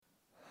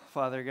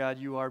Father God,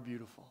 you are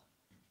beautiful.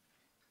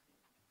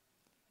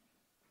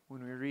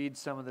 When we read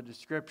some of the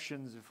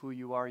descriptions of who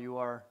you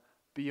are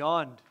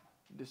beyond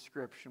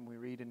description. We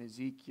read in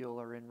Ezekiel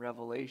or in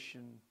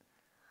Revelation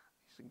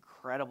these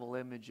incredible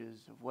images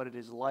of what it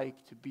is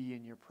like to be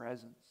in your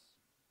presence.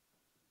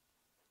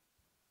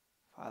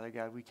 Father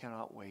God, we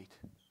cannot wait.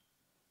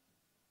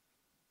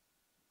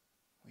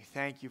 We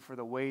thank you for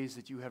the ways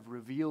that you have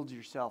revealed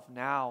yourself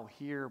now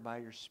here by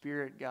your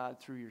Spirit, God,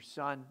 through your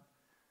Son.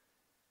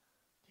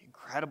 The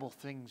incredible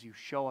things you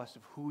show us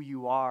of who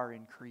you are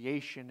in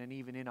creation and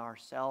even in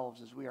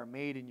ourselves as we are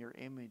made in your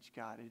image,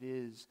 God. It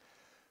is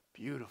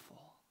beautiful.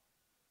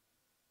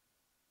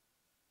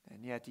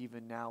 And yet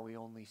even now we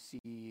only see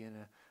in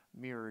a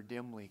mirror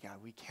dimly, God.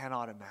 We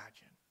cannot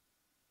imagine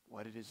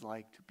what it is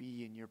like to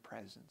be in your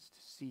presence,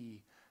 to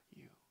see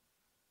you.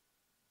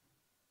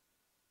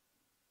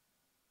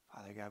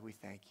 Father God, we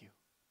thank you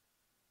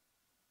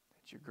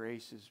that your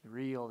grace is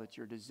real, that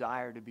your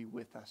desire to be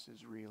with us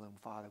is real. And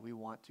Father, we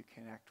want to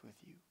connect with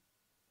you.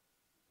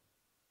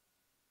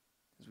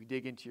 As we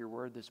dig into your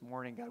word this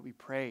morning, God, we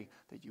pray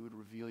that you would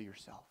reveal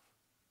yourself,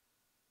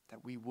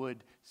 that we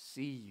would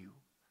see you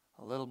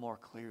a little more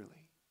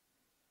clearly.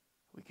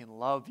 We can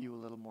love you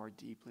a little more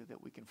deeply,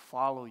 that we can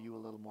follow you a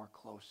little more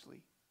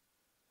closely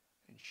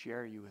and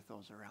share you with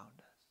those around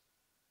us.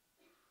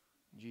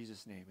 In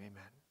Jesus' name,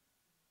 amen.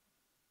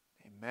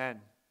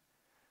 Amen.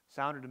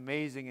 Sounded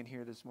amazing in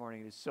here this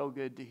morning. It is so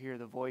good to hear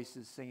the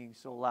voices singing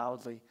so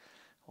loudly.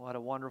 What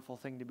a wonderful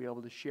thing to be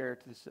able to share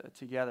this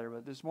together.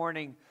 But this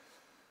morning,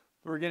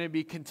 we're going to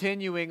be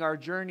continuing our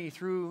journey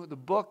through the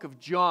book of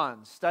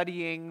John,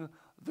 studying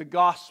the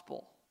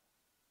gospel,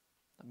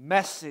 the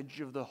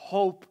message of the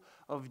hope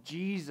of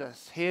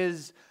Jesus,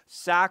 his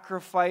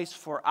sacrifice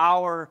for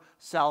our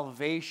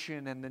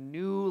salvation and the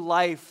new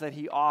life that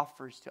he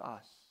offers to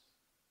us.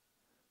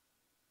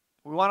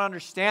 We want to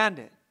understand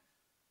it.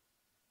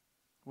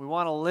 We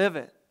want to live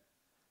it.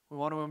 We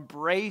want to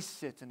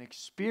embrace it and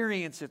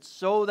experience it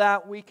so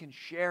that we can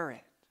share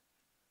it.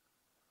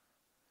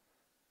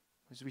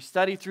 As we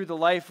study through the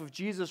life of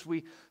Jesus,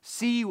 we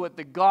see what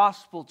the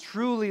gospel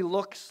truly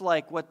looks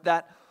like, what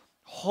that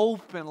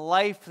hope and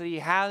life that he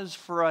has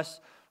for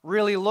us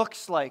really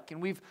looks like.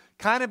 And we've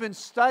kind of been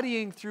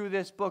studying through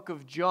this book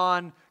of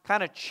John,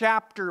 kind of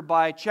chapter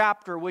by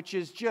chapter, which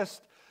is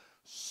just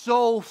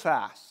so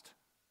fast.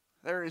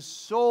 There is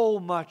so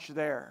much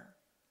there.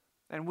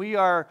 And we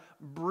are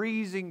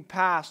breezing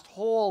past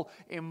whole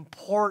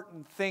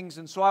important things.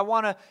 And so I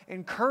want to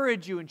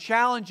encourage you and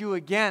challenge you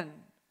again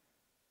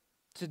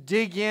to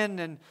dig in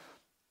and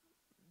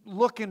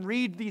look and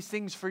read these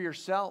things for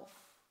yourself.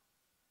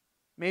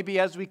 Maybe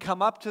as we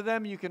come up to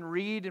them, you can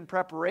read in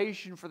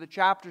preparation for the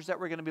chapters that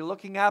we're going to be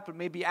looking at. But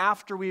maybe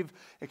after we've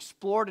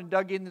explored and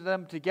dug into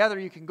them together,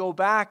 you can go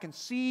back and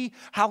see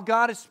how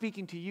God is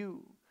speaking to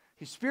you.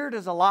 His Spirit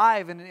is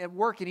alive and at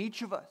work in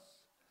each of us.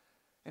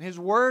 And his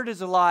word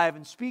is alive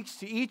and speaks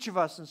to each of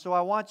us. And so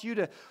I want you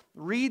to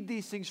read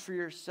these things for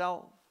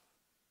yourself.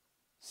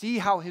 See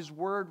how his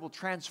word will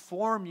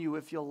transform you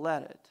if you'll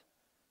let it.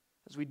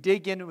 As we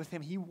dig in with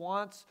him, he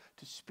wants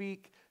to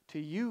speak to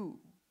you.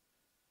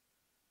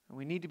 And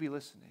we need to be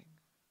listening.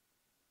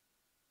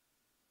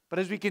 But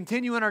as we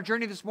continue in our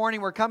journey this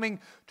morning, we're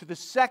coming to the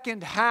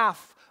second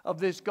half of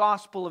this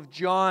Gospel of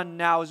John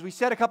now. As we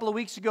said a couple of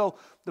weeks ago,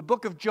 the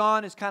book of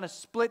John is kind of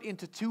split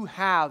into two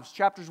halves.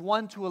 Chapters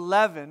 1 to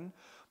 11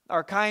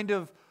 are kind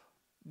of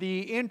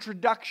the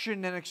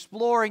introduction and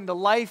exploring the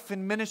life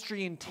and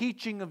ministry and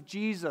teaching of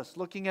Jesus,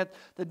 looking at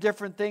the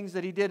different things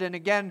that he did. And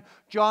again,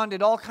 John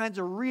did all kinds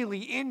of really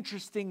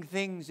interesting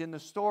things in the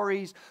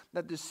stories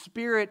that the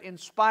Spirit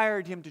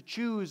inspired him to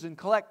choose and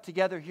collect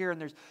together here. And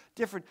there's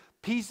different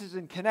pieces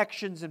and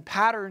connections and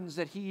patterns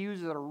that he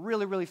uses that are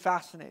really, really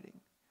fascinating.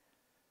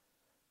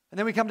 And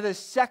then we come to this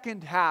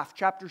second half,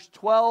 chapters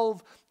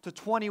 12 to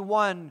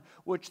 21,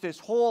 which this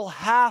whole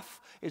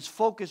half is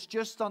focused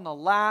just on the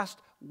last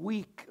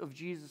week of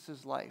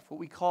Jesus' life, what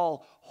we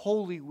call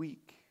Holy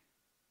Week.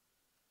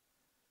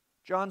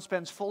 John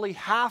spends fully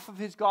half of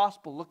his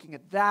gospel looking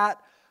at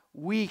that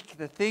week,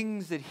 the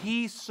things that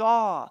he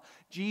saw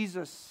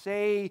Jesus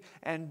say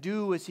and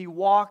do as he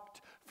walked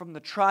from the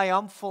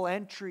triumphal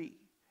entry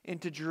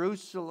into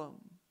Jerusalem,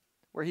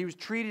 where he was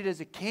treated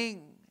as a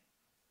king,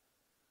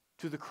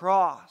 to the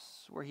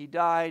cross, where he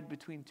died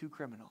between two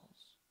criminals.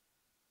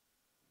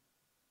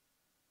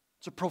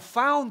 It's a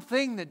profound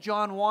thing that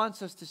John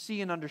wants us to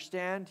see and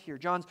understand here.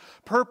 John's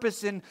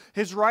purpose in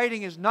his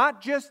writing is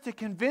not just to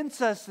convince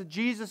us that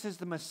Jesus is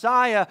the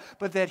Messiah,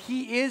 but that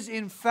he is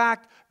in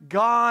fact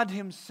God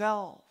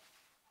himself.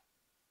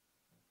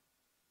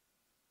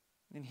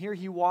 And here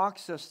he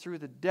walks us through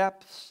the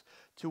depths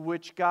to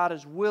which God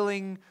is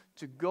willing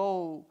to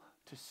go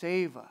to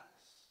save us.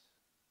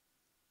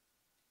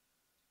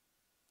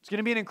 It's going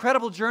to be an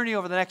incredible journey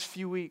over the next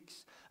few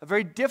weeks. A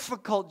very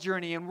difficult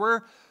journey. And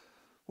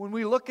when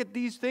we look at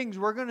these things,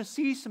 we're going to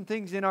see some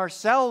things in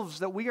ourselves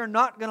that we are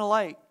not going to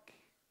like.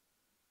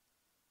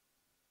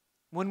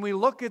 When we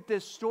look at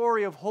this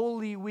story of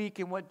Holy Week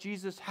and what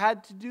Jesus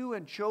had to do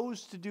and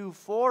chose to do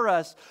for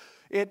us,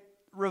 it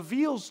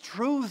reveals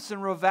truths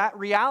and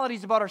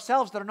realities about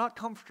ourselves that are not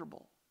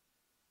comfortable.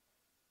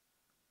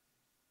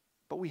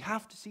 But we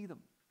have to see them.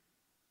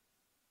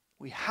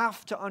 We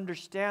have to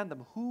understand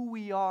them, who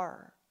we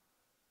are,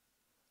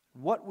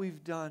 what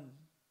we've done,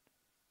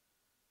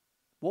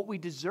 what we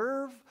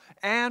deserve,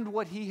 and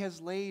what He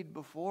has laid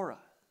before us.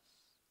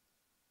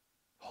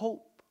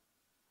 Hope,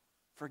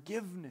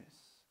 forgiveness,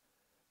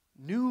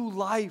 new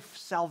life,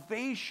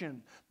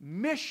 salvation,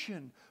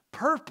 mission,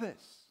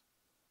 purpose,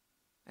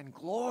 and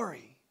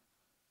glory.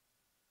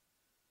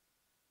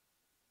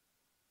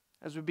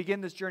 As we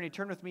begin this journey,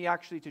 turn with me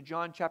actually to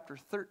John chapter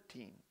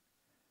 13.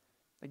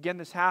 Again,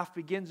 this half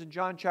begins in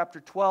John chapter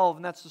 12,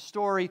 and that's the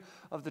story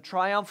of the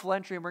triumphal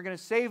entry. And we're going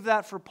to save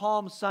that for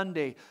Palm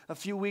Sunday a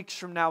few weeks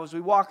from now as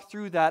we walk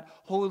through that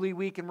Holy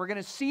Week. And we're going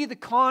to see the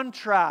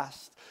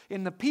contrast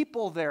in the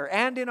people there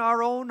and in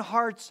our own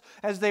hearts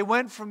as they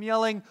went from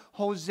yelling,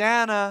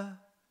 Hosanna,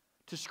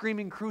 to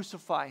screaming,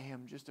 crucify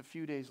Him, just a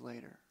few days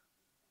later.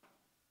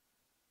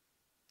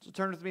 So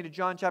turn with me to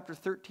John chapter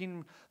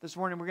 13 this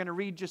morning. We're going to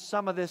read just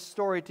some of this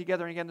story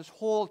together. And again, this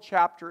whole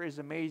chapter is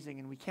amazing,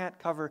 and we can't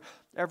cover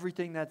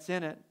everything that's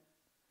in it.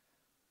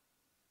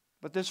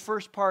 But this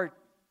first part,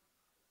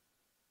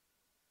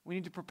 we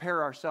need to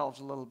prepare ourselves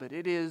a little bit.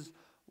 It is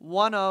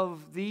one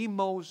of the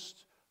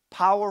most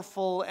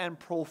powerful and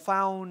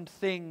profound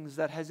things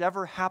that has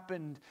ever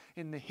happened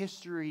in the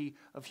history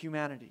of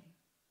humanity.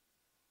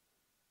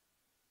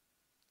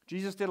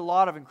 Jesus did a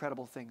lot of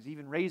incredible things,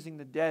 even raising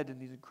the dead and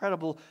these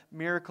incredible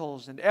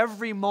miracles. And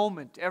every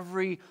moment,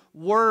 every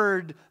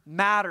word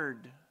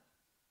mattered.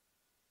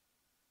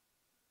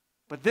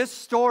 But this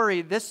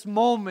story, this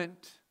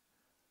moment,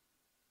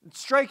 it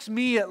strikes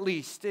me at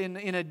least in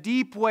a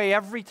deep way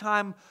every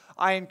time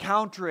I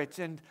encounter it.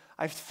 And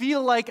I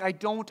feel like I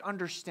don't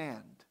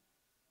understand.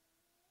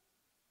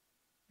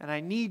 And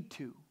I need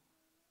to,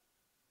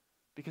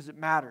 because it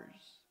matters.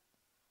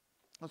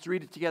 Let's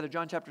read it together.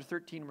 John chapter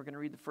 13, we're going to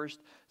read the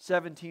first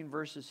 17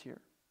 verses here.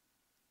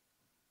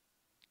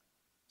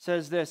 It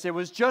says this, it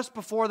was just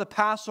before the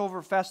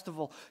Passover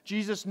festival.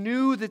 Jesus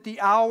knew that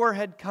the hour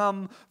had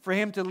come for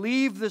Him to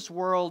leave this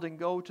world and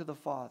go to the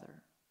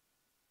Father.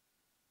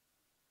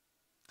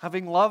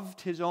 Having loved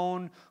His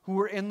own who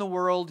were in the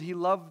world, He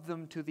loved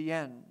them to the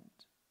end.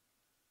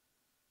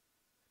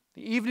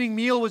 The evening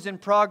meal was in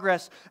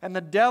progress, and the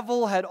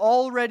devil had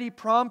already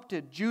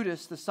prompted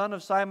Judas, the son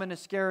of Simon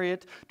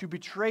Iscariot, to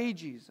betray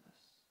Jesus.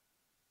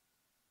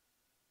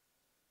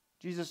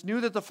 Jesus knew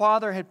that the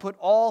Father had put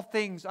all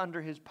things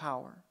under His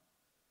power,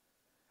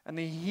 and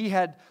that He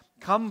had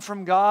come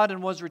from God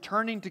and was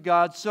returning to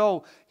God,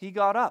 so He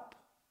got up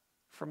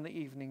from the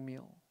evening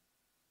meal,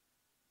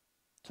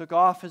 took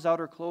off His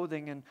outer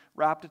clothing, and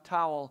wrapped a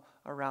towel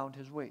around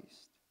His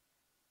waist.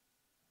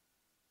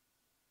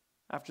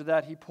 After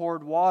that, He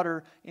poured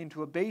water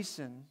into a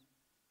basin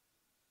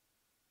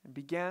and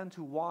began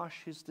to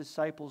wash His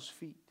disciples'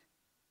 feet,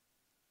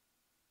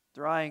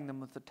 drying them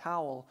with the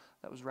towel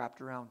that was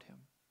wrapped around Him.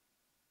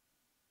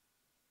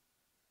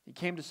 He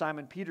came to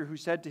Simon Peter, who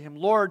said to Him,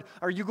 Lord,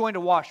 are you going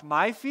to wash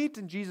my feet?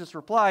 And Jesus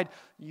replied,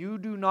 you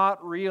do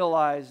not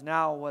realize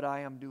now what I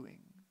am doing,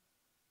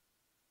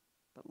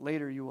 but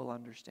later you will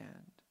understand.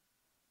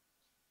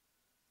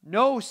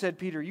 No, said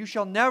Peter, you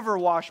shall never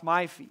wash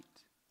my feet.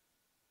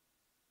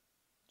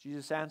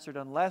 Jesus answered,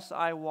 unless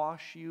I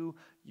wash you,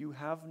 you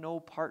have no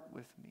part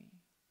with me.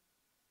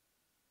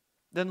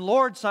 Then,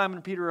 Lord,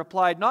 Simon Peter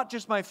replied, not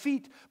just my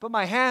feet, but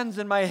my hands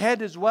and my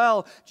head as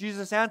well.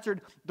 Jesus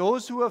answered,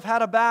 those who have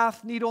had a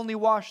bath need only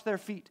wash their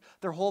feet.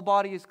 Their whole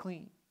body is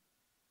clean.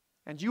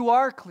 And you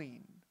are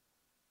clean,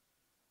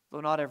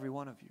 though not every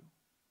one of you.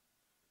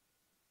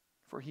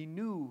 For He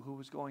knew who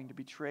was going to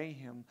betray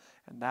Him,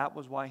 and that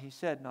was why He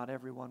said not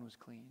everyone was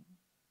clean.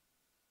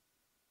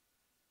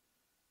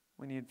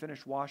 When He had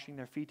finished washing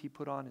their feet, He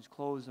put on His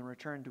clothes and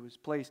returned to His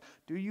place.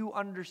 Do you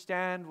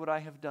understand what I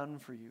have done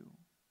for you?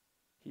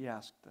 He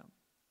asked them.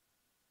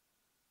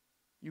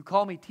 You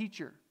call me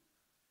teacher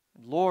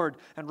and Lord,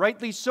 and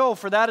rightly so,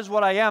 for that is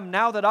what I am.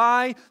 Now that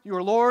I,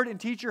 your Lord and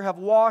teacher, have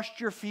washed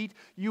your feet,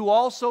 you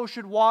also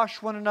should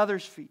wash one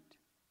another's feet.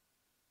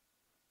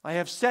 I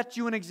have set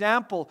you an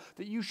example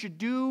that you should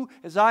do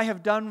as I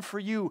have done for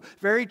you.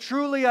 Very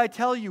truly I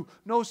tell you,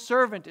 no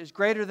servant is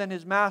greater than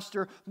his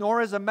master, nor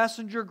is a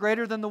messenger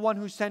greater than the one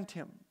who sent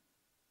him.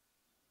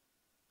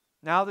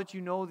 Now that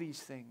you know these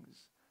things,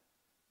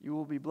 you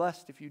will be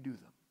blessed if you do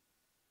them.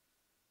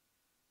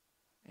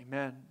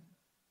 Amen.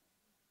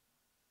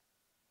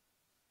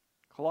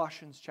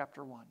 Colossians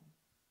chapter 1.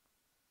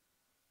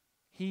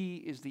 He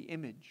is the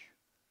image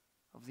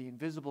of the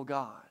invisible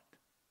God,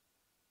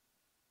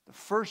 the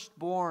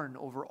firstborn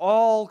over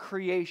all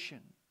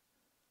creation.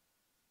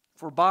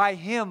 For by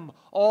him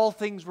all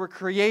things were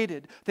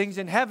created, things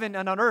in heaven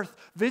and on earth,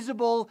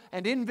 visible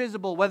and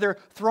invisible, whether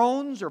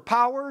thrones or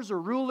powers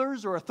or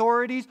rulers or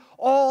authorities,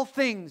 all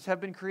things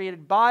have been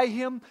created by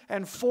him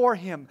and for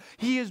him.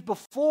 He is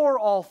before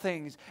all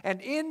things, and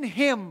in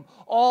him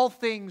all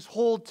things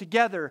hold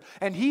together.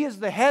 And he is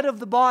the head of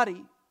the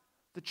body,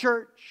 the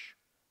church.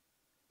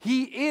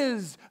 He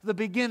is the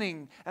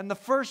beginning and the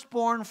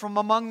firstborn from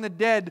among the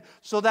dead,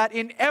 so that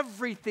in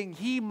everything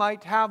he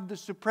might have the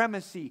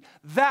supremacy.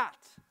 That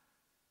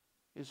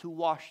is who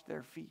washed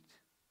their feet.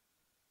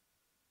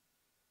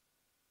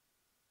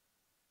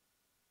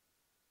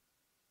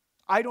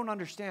 I don't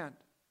understand.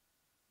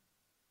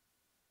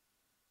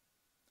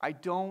 I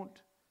don't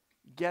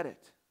get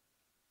it.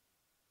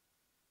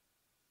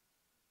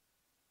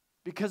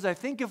 Because I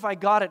think if I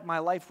got it, my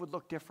life would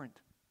look different.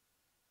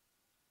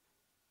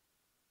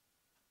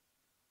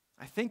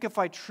 I think if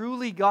I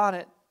truly got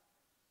it,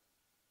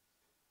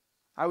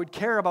 I would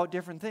care about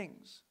different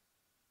things.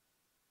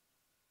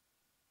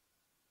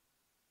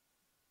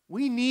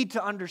 We need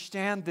to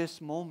understand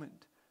this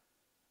moment,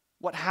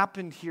 what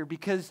happened here,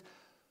 because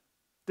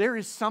there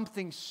is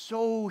something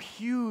so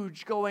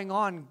huge going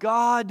on.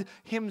 God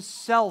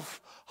himself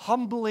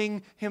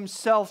humbling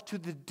himself to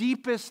the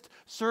deepest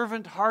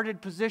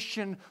servant-hearted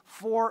position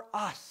for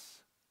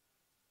us.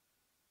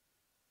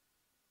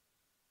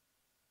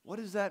 What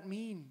does that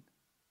mean?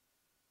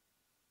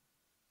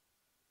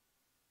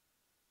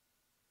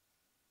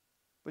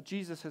 But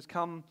Jesus has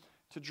come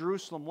to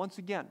Jerusalem once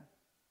again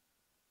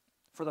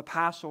for the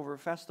Passover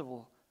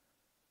festival.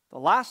 The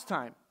last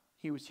time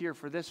he was here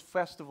for this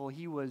festival,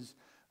 he was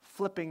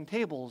flipping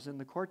tables in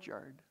the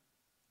courtyard,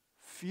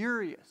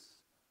 furious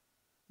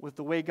with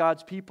the way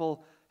God's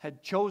people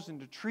had chosen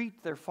to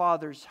treat their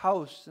father's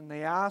house. And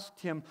they asked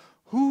him,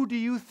 "Who do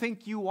you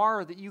think you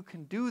are that you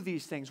can do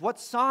these things? What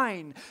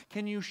sign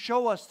can you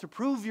show us to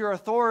prove your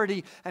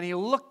authority?" And he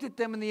looked at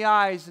them in the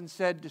eyes and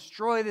said,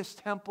 "Destroy this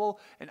temple,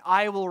 and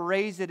I will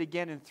raise it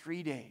again in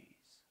 3 days."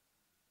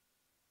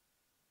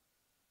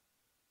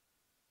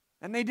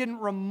 And they didn't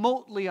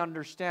remotely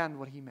understand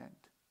what he meant.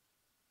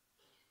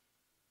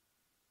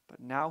 But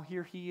now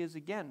here he is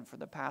again for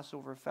the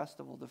Passover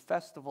festival, the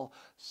festival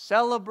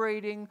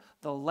celebrating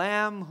the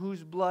Lamb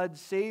whose blood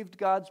saved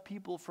God's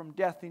people from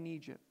death in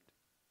Egypt.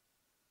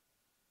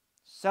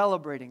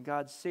 Celebrating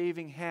God's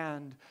saving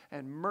hand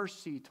and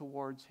mercy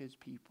towards his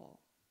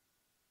people.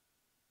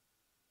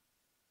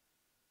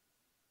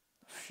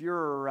 The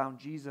furor around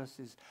Jesus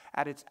is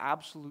at its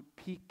absolute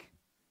peak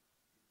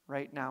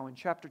right now. In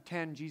chapter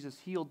 10, Jesus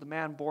healed the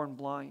man born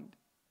blind.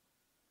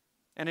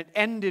 And it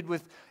ended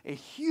with a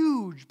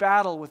huge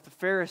battle with the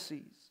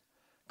Pharisees,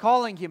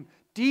 calling him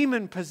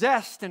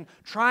demon-possessed and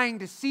trying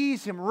to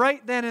seize him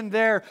right then and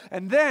there.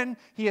 And then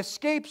he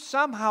escapes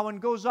somehow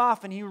and goes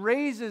off and he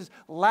raises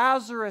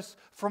Lazarus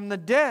from the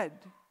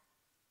dead,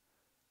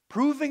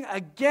 proving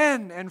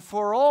again and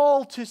for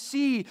all to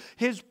see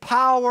his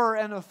power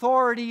and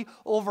authority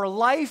over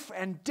life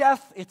and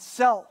death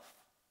itself.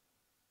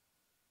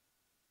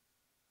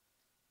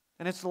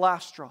 And it's the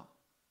last straw.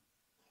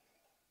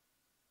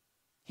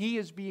 He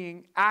is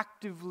being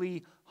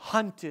actively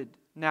hunted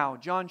now.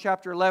 John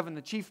chapter 11,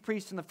 the chief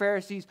priests and the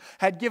Pharisees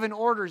had given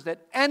orders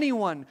that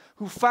anyone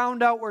who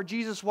found out where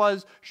Jesus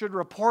was should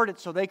report it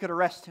so they could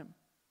arrest him.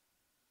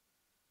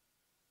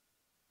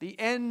 The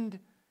end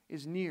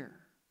is near.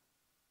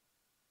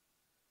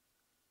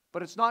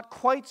 But it's not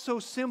quite so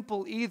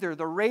simple either.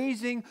 The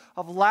raising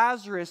of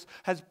Lazarus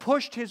has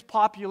pushed his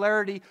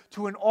popularity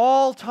to an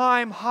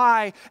all-time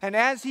high. And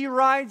as he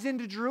rides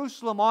into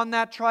Jerusalem on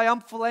that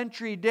triumphal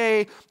entry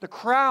day, the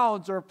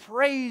crowds are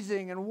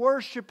praising and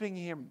worshiping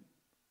him,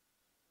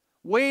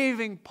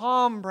 waving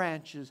palm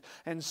branches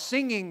and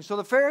singing. So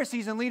the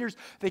Pharisees and leaders,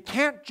 they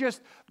can't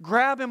just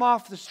grab him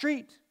off the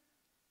street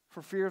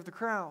for fear of the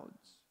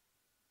crowds.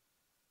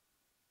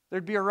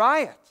 There'd be a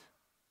riot.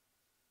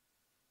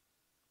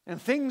 And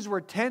things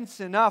were tense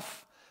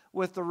enough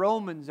with the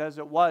Romans as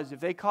it was. If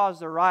they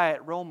caused a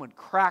riot, Rome would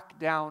crack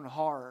down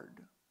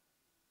hard.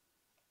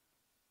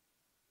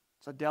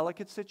 It's a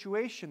delicate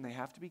situation. They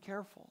have to be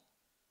careful.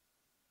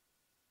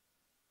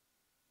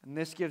 And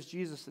this gives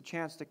Jesus the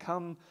chance to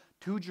come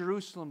to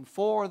Jerusalem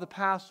for the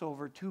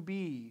Passover, to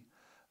be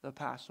the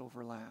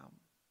Passover lamb.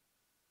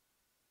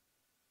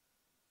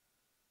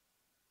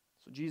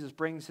 So Jesus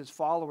brings his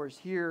followers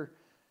here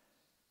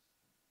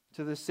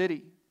to the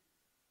city,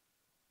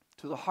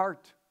 to the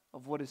heart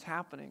of what is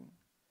happening.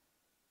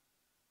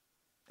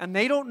 And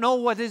they don't know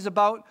what is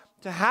about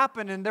to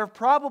happen, and they're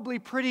probably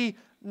pretty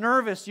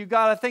nervous. You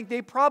got to think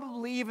they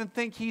probably even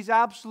think he's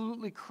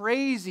absolutely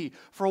crazy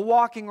for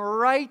walking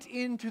right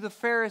into the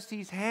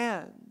Pharisees'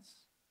 hands.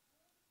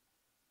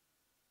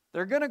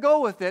 They're going to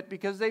go with it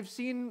because they've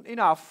seen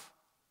enough.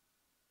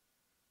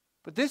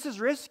 But this is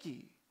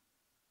risky.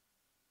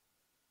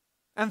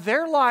 And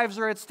their lives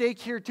are at stake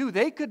here too.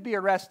 They could be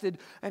arrested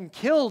and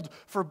killed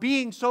for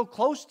being so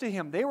close to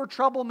him. They were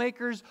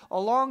troublemakers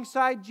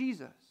alongside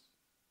Jesus.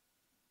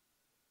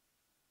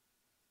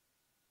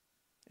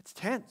 It's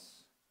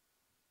tense.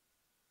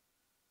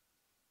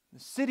 The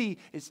city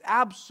is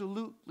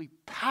absolutely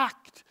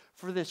packed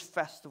for this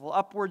festival.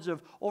 Upwards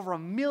of over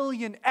 1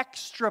 million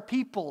extra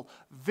people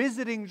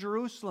visiting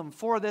Jerusalem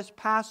for this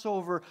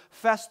Passover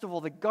festival.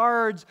 The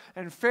guards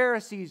and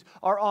Pharisees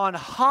are on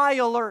high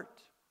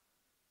alert.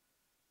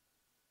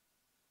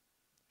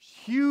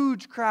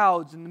 Huge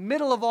crowds in the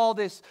middle of all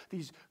this,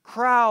 these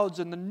crowds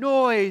and the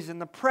noise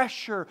and the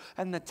pressure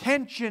and the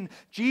tension.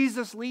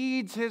 Jesus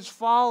leads his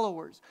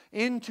followers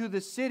into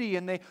the city,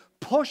 and they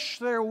push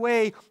their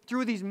way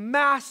through these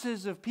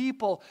masses of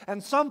people.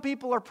 And some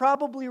people are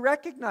probably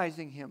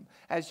recognizing him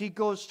as he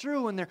goes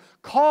through, and they're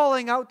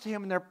calling out to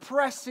him, and they're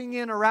pressing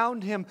in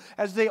around him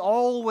as they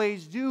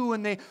always do,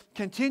 and they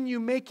continue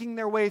making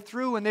their way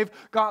through, and they've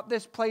got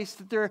this place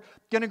that they're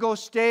going to go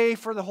stay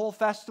for the whole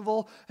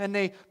festival, and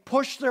they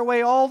push their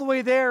way all the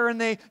way there, and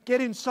they get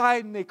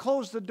inside, and they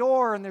close the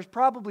door, and there's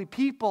probably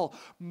people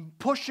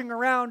pushing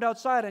around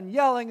outside and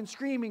yelling and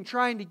screaming,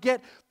 trying to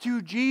get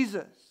to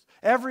Jesus.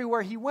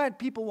 Everywhere he went,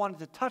 people wanted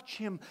to touch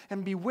him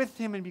and be with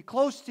him and be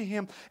close to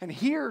him and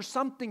hear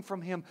something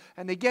from him.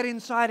 And they get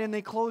inside and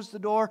they close the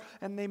door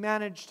and they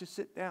manage to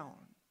sit down.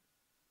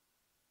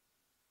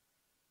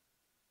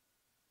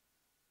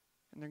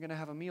 And they're going to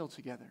have a meal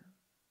together.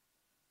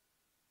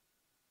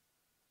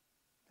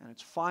 And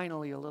it's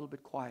finally a little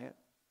bit quiet.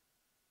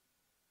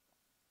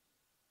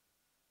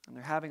 And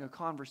they're having a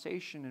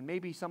conversation, and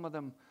maybe some of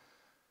them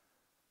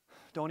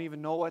don't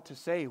even know what to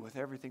say with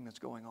everything that's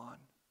going on.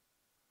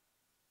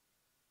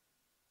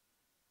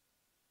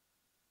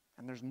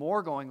 And there's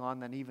more going on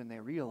than even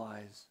they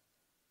realize.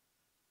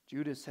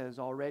 Judas has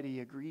already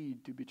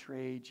agreed to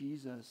betray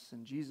Jesus,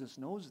 and Jesus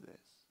knows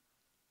this.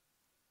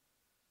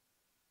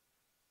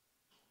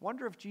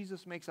 Wonder if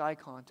Jesus makes eye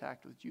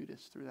contact with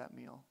Judas through that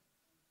meal.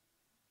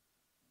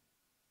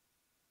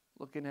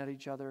 Looking at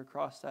each other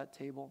across that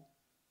table.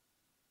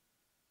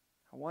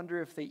 I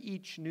wonder if they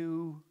each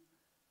knew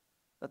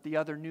that the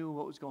other knew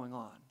what was going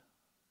on.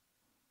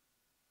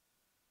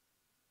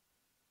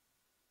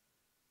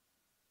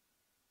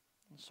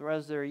 So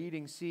as they're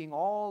eating, seeing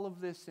all of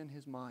this in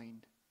his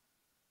mind,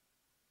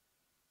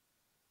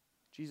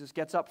 Jesus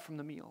gets up from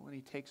the meal and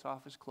he takes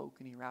off his cloak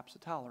and he wraps a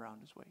towel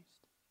around his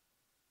waist.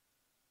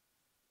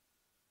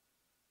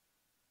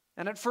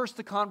 And at first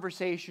the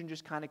conversation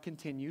just kind of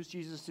continues.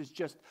 Jesus is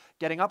just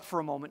getting up for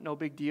a moment, no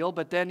big deal.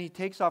 But then he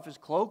takes off his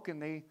cloak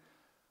and they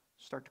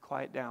start to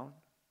quiet down.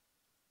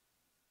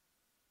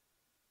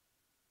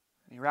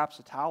 And he wraps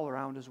a towel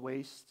around his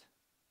waist.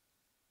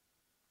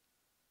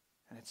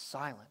 And it's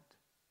silent.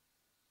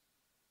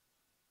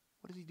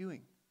 What is he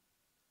doing?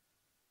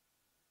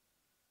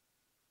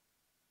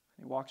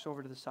 He walks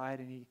over to the side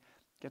and he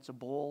gets a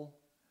bowl.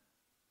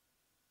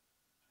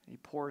 And he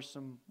pours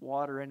some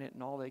water in it,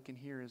 and all they can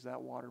hear is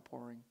that water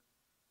pouring.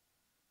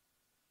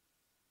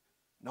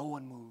 No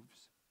one moves.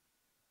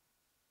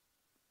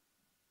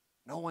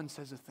 No one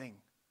says a thing.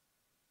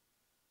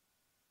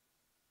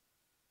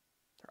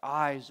 Their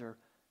eyes are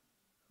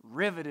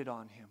riveted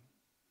on him.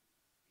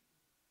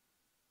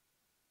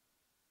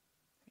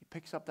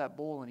 Picks up that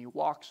bowl and he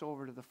walks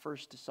over to the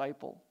first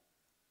disciple.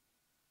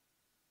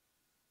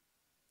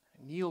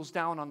 And kneels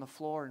down on the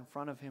floor in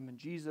front of him, and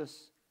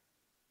Jesus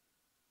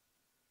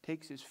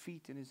takes his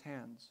feet in his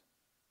hands.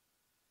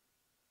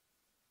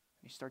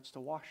 And he starts to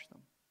wash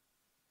them.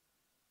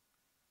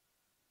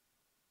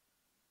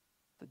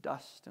 The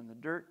dust and the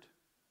dirt,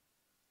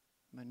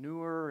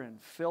 manure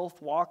and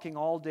filth, walking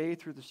all day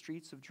through the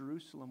streets of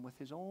Jerusalem with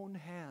his own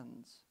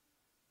hands.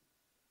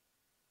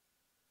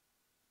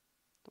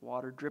 The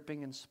water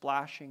dripping and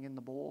splashing in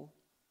the bowl.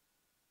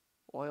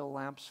 Oil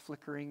lamps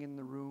flickering in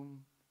the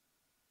room.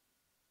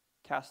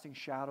 Casting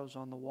shadows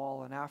on the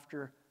wall. And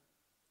after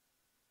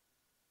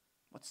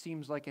what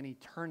seems like an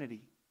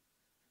eternity,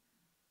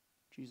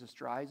 Jesus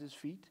dries his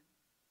feet.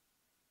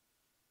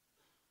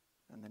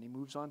 And then he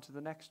moves on to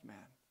the next man.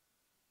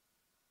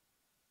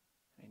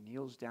 And he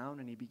kneels down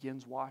and he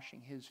begins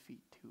washing his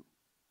feet too.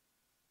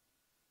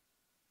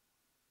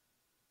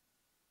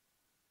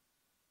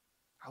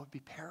 I would be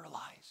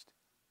paralyzed.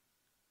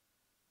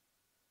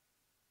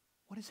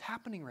 What is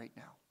happening right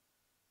now?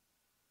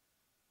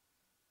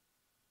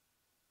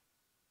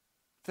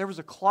 If there was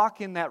a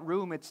clock in that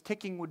room, its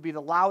ticking would be the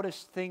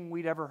loudest thing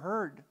we'd ever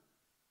heard.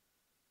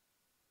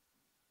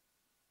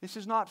 This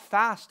is not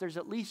fast. There's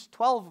at least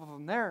 12 of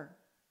them there.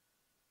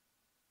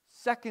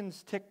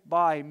 Seconds tick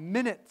by,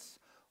 minutes,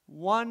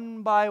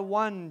 one by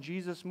one,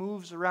 Jesus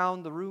moves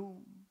around the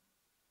room.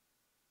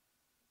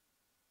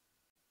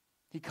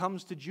 He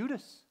comes to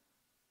Judas.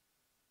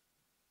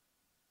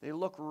 They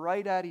look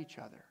right at each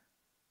other.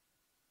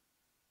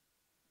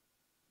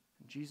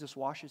 Jesus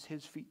washes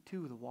his feet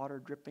too, the water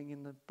dripping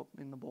in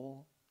the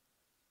bowl,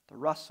 the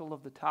rustle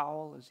of the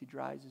towel as he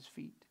dries his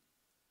feet.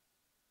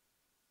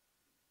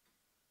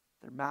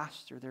 Their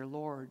master, their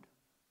Lord,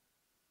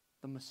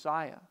 the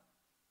Messiah,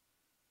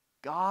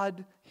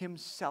 God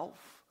himself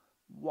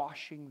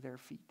washing their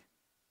feet.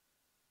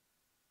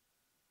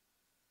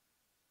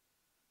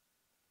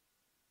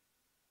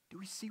 Do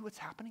we see what's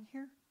happening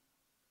here?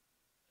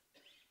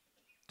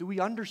 Do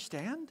we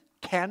understand?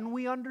 Can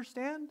we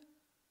understand?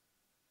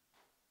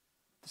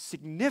 the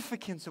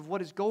significance of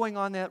what is going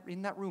on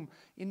in that room,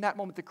 in that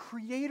moment. The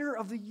creator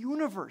of the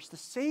universe, the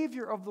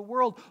Savior of the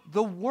world,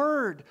 the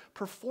Word,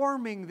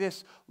 performing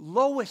this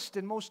lowest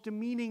and most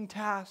demeaning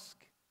task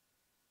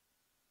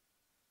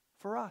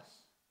for us.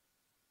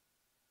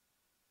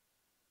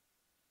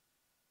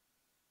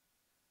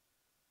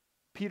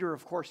 Peter,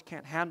 of course,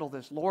 can't handle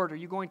this. Lord, are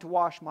you going to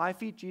wash my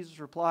feet? Jesus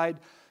replied,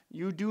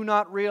 you do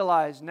not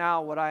realize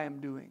now what I am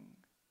doing,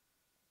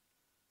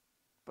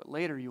 but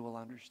later you will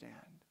understand.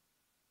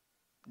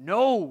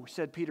 No,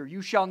 said Peter,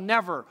 you shall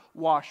never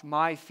wash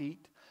my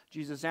feet.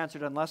 Jesus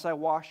answered, unless I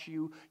wash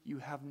you, you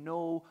have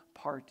no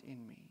part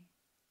in me.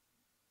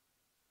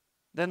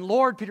 Then,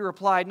 Lord, Peter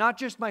replied, not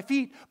just my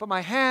feet, but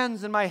my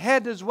hands and my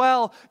head as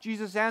well.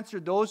 Jesus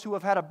answered, those who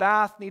have had a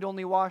bath need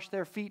only wash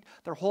their feet.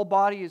 Their whole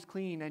body is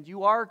clean, and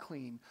you are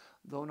clean,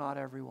 though not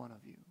every one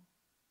of you.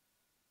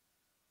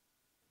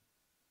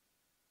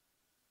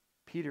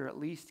 Peter at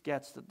least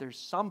gets that there's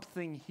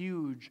something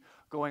huge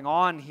going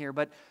on here,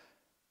 but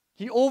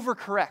he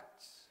overcorrects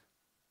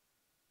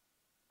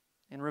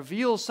and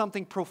reveals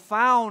something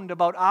profound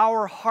about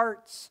our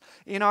hearts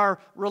in our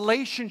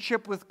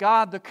relationship with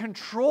God, the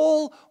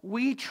control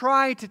we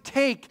try to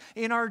take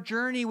in our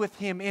journey with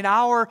Him, in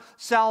our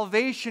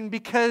salvation,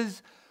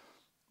 because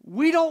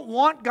we don't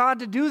want God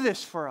to do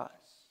this for us.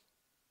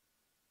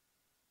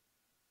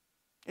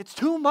 It's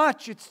too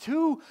much. It's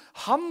too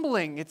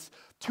humbling. It's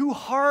too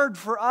hard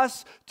for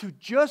us to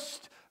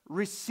just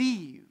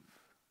receive.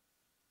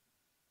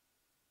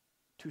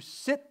 To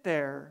sit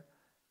there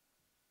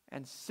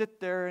and sit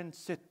there and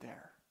sit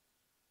there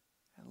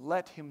and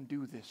let Him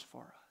do this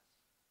for us.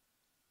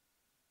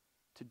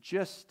 To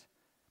just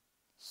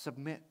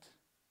submit.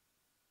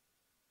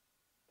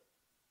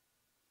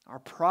 Our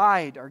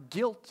pride, our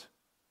guilt,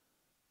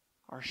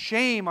 our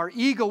shame, our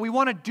ego, we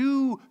want to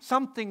do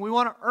something. We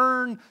want to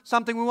earn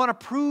something. We want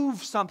to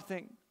prove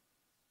something.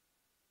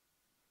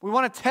 We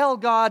want to tell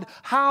God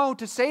how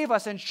to save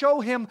us and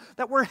show Him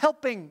that we're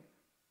helping.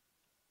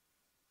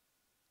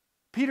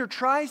 Peter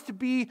tries to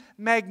be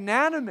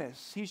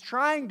magnanimous. He's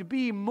trying to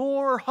be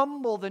more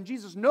humble than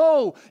Jesus.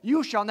 No,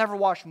 you shall never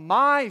wash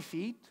my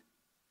feet.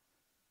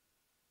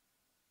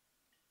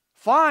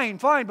 Fine,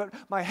 but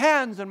my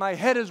hands and my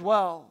head as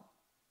well.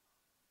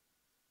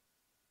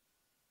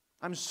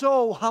 I'm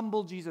so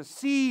humble, Jesus.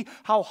 See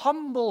how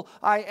humble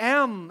I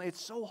am.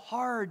 It's so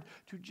hard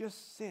to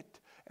just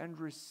sit and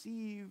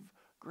receive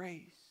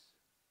grace.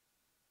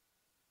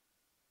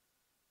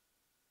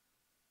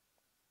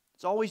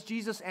 It's always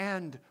Jesus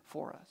and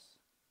for us.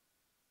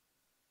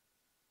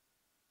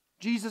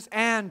 Jesus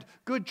and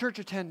good church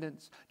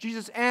attendance.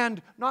 Jesus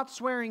and not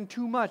swearing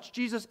too much.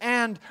 Jesus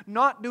and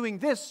not doing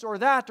this or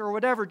that or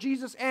whatever.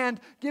 Jesus and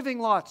giving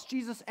lots.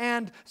 Jesus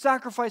and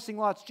sacrificing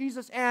lots.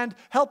 Jesus and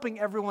helping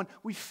everyone.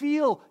 We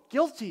feel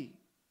guilty.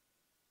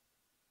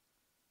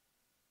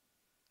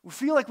 We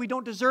feel like we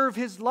don't deserve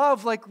His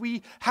love, like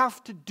we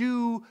have to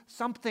do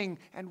something,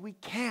 and we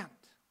can't.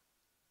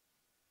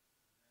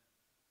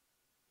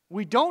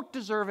 We don't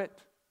deserve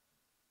it.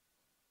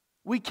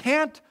 We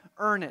can't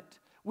earn it.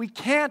 We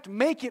can't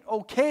make it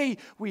okay.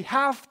 We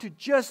have to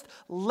just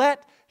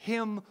let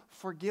Him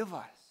forgive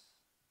us.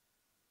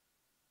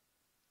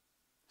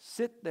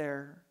 Sit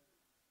there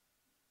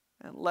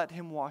and let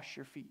Him wash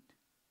your feet.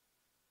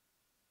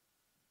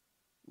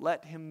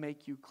 Let Him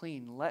make you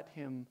clean. Let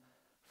Him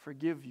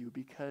forgive you,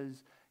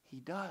 because He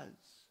does.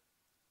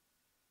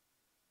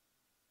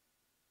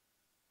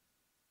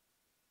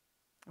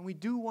 And we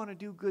do want to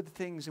do good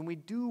things, and we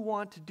do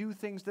want to do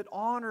things that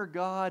honor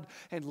God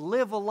and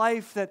live a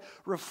life that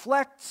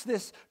reflects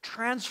this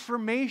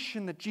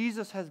transformation that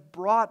Jesus has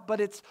brought, but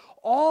it's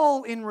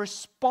all in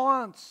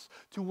response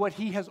to what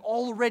He has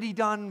already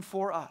done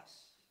for us.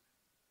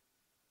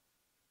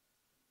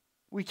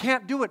 We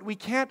can't do it. We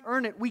can't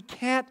earn it. We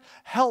can't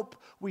help.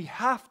 We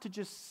have to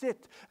just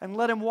sit and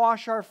let Him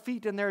wash our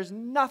feet, and there's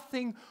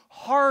nothing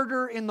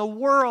harder in the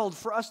world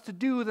for us to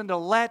do than to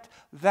let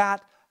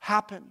that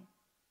happen.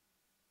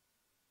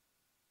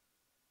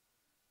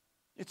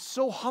 It's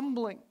so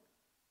humbling,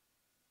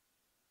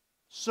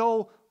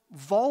 so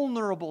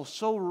vulnerable,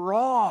 so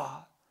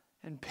raw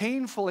and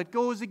painful. It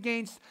goes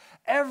against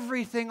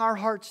everything our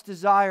hearts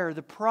desire,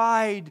 the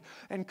pride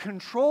and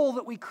control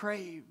that we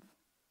crave.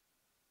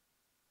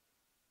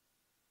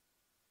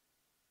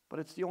 But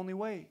it's the only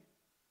way.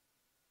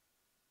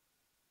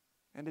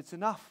 And it's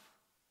enough,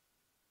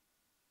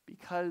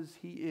 because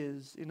He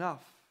is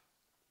enough.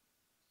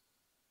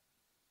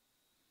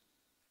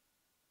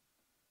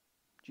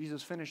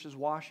 Jesus finishes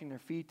washing their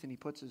feet, and He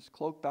puts His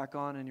cloak back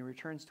on, and He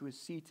returns to His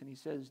seat, and He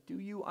says, do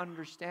you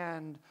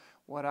understand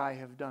what I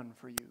have done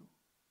for you?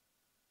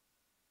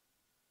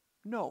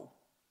 No.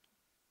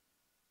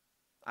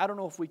 I don't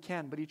know if we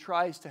can, but He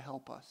tries to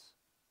help us.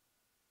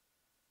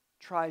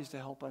 Tries to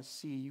help us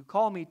see. You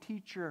call me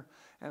teacher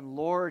and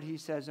Lord, He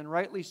says, and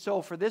rightly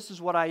so, for this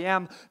is what I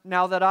am.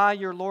 Now that I,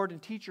 your Lord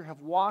and teacher, have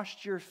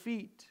washed your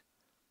feet,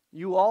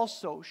 you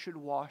also should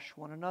wash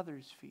one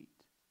another's feet.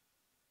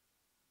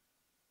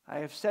 I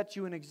have set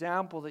you an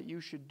example that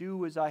you should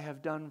do as I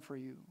have done for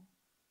you.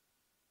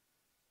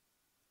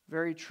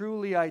 Very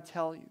truly I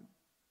tell you,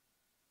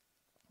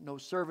 no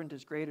servant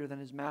is greater than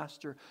his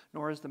master,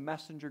 nor is the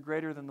messenger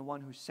greater than the one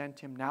who sent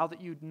him. Now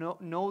that you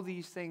know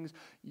these things,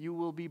 you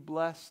will be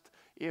blessed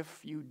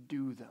if you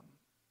do them.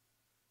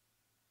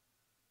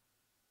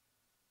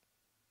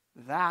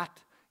 That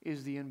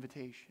is the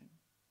invitation.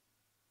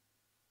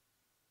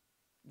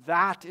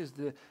 That is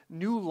the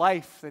new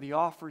life that he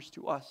offers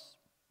to us.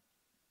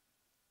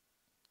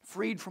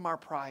 Freed from our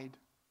pride.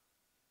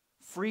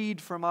 Freed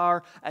from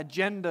our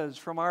agendas,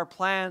 from our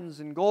plans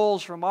and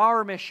goals, from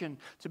our mission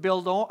to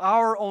build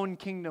our own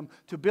kingdom,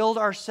 to build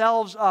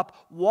ourselves up,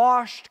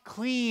 washed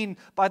clean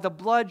by the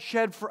blood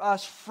shed for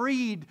us,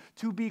 freed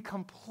to be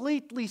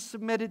completely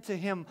submitted to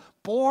him,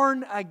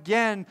 born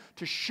again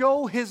to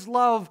show his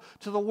love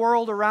to the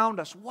world around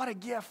us. What a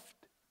gift!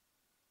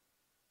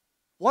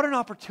 What an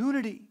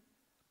opportunity!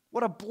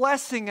 What a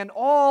blessing, and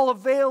all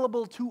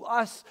available to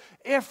us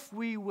if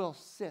we will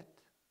sit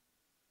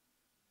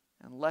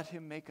and let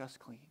him make us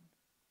clean.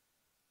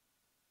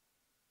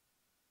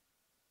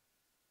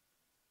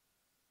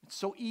 It's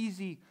so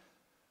easy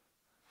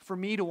for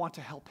me to want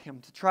to help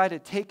him, to try to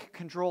take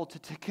control,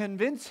 to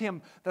convince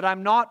him that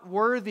I'm not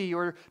worthy,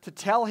 or to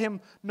tell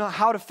him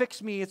how to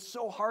fix me. It's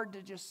so hard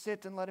to just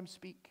sit and let him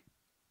speak.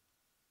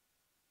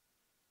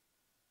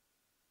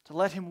 To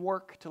let him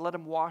work, to let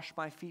him wash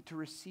my feet, to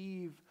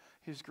receive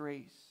his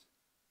grace.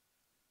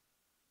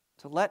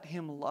 To let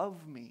him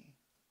love me.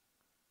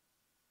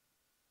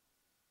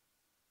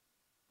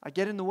 I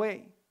get in the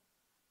way.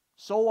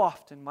 So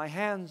often, my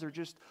hands are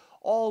just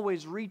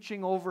always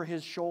reaching over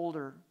his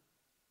shoulder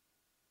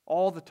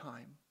all the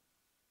time,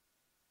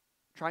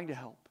 trying to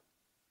help.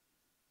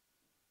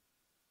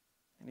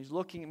 And he's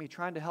looking at me,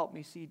 trying to help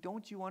me see,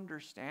 don't you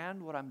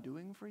understand what I'm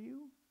doing for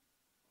you?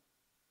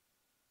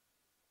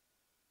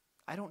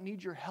 I don't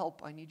need your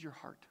help, I need your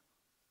heart.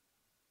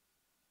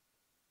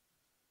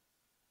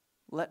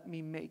 Let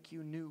me make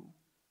you new.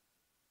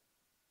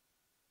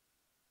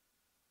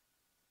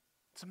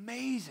 It's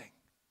amazing.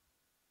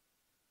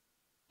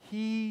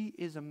 He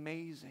is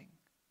amazing.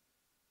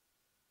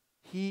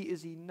 He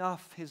is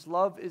enough. His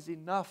love is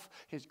enough.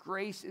 His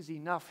grace is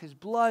enough. His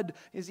blood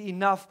is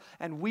enough.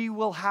 And we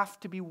will have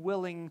to be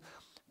willing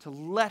to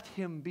let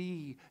him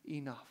be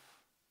enough.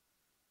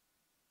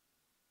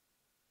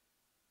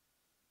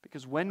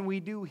 Because when we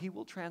do, he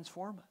will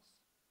transform us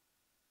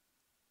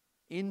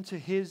into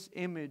his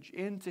image,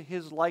 into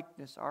his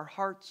likeness. Our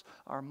hearts,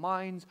 our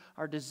minds,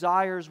 our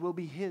desires will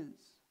be his.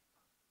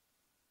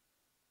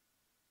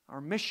 Our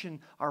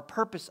mission, our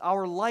purpose,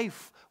 our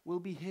life will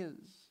be his.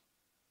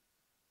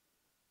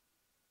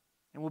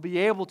 And we'll be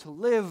able to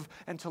live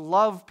and to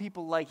love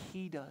people like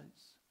he does.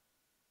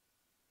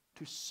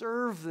 To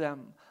serve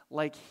them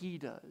like he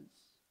does.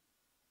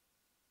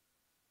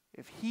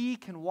 If he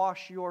can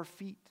wash your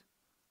feet,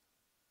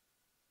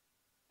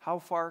 how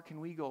far can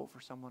we go for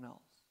someone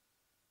else?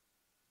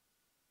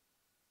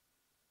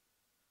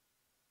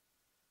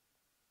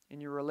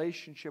 In your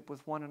relationship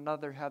with one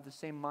another, have the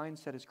same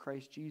mindset as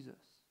Christ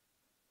Jesus,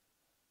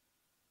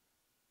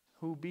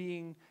 who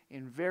being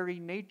in very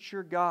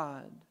nature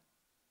God,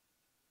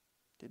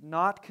 did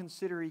not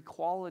consider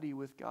equality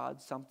with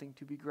God something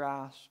to be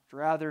grasped.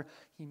 Rather,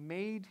 he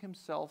made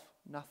himself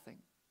nothing,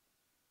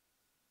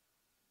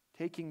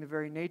 taking the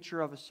very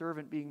nature of a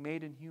servant, being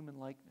made in human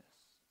likeness.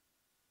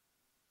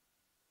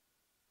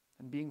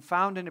 And being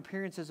found in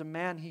appearance as a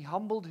man, he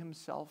humbled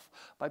himself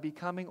by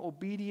becoming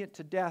obedient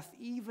to death,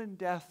 even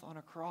death on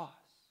a cross.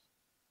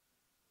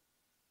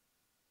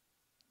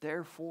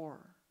 Therefore,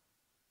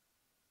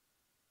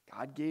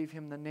 God gave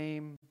him the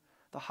name,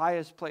 the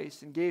highest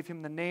place, and gave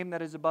him the name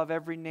that is above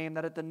every name,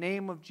 that at the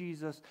name of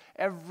Jesus,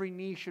 every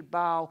knee should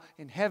bow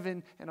in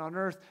heaven and on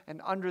earth and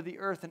under the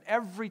earth, and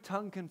every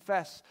tongue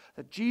confess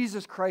that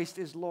Jesus Christ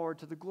is Lord,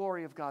 to the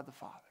glory of God the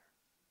Father.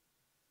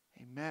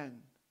 Amen.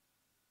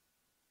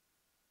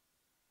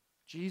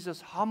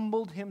 Jesus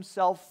humbled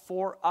himself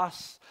for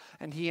us,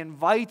 and he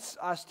invites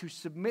us to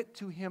submit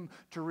to him,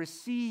 to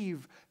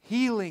receive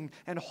healing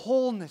and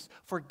wholeness,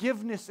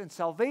 forgiveness and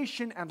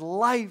salvation and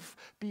life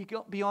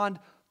beyond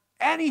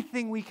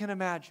anything we can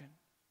imagine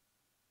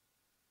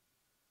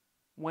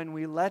when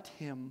we let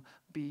him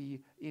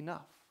be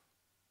enough.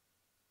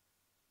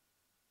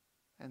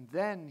 And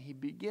then he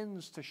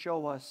begins to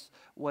show us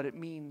what it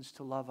means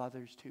to love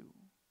others too.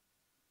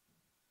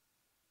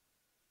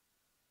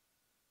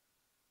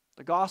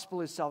 The gospel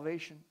is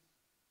salvation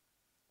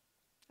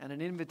and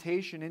an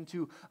invitation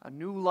into a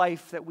new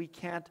life that we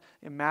can't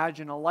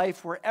imagine, a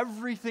life where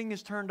everything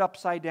is turned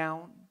upside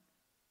down,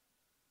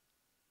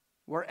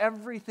 where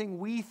everything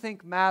we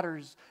think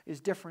matters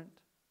is different,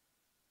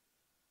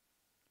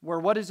 where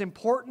what is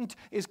important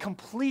is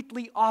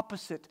completely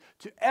opposite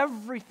to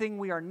everything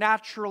we are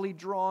naturally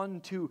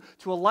drawn to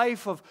a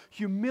life of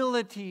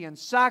humility and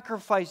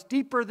sacrifice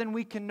deeper than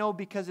we can know,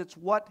 because it's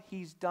what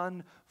he's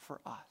done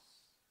for us.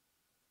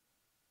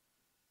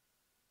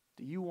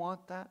 Do you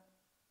want that?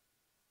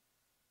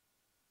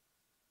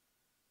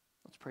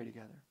 Let's pray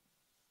together.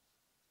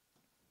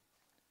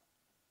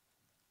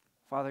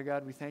 Father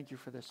God, we thank you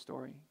for this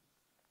story.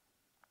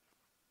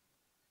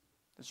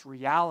 this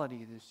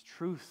reality, this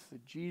truth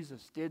that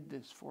Jesus did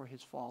this for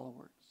his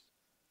followers.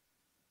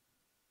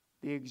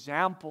 The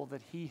example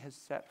that he has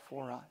set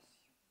for us.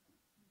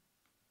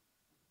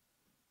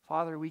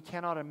 Father, we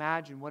cannot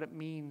imagine what it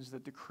means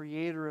that the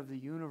creator of the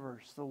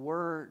universe, the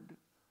Word,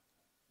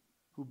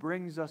 who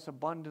brings us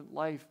abundant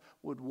life,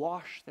 would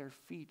wash their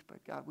feet.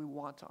 But God, we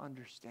want to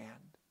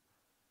understand.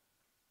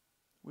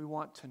 We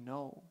want to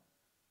know.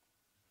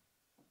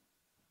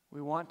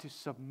 We want to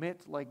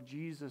submit like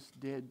Jesus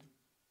did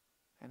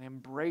and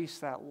embrace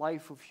that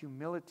life of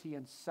humility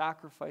and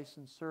sacrifice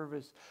and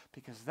service,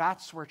 because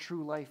that's where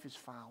true life is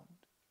found.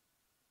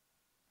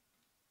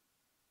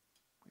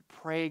 We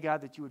pray,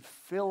 God, that you would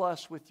fill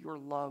us with your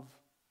love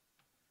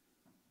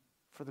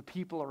for the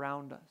people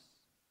around us,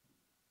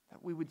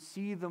 that we would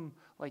see them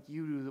like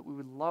you do, that we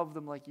would love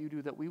them like you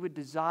do, that we would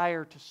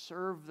desire to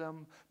serve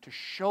them, to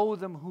show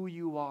them who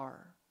you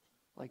are,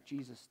 like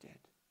Jesus did.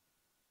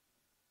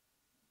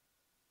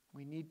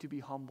 We need to be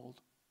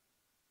humbled.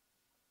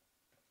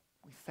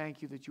 We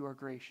thank you that you are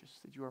gracious,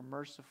 that you are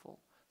merciful,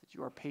 that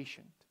you are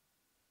patient.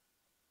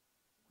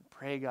 We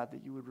pray, God,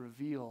 that you would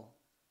reveal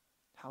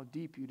how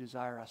deep you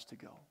desire us to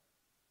go.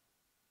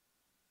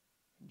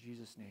 In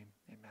Jesus' name,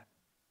 amen.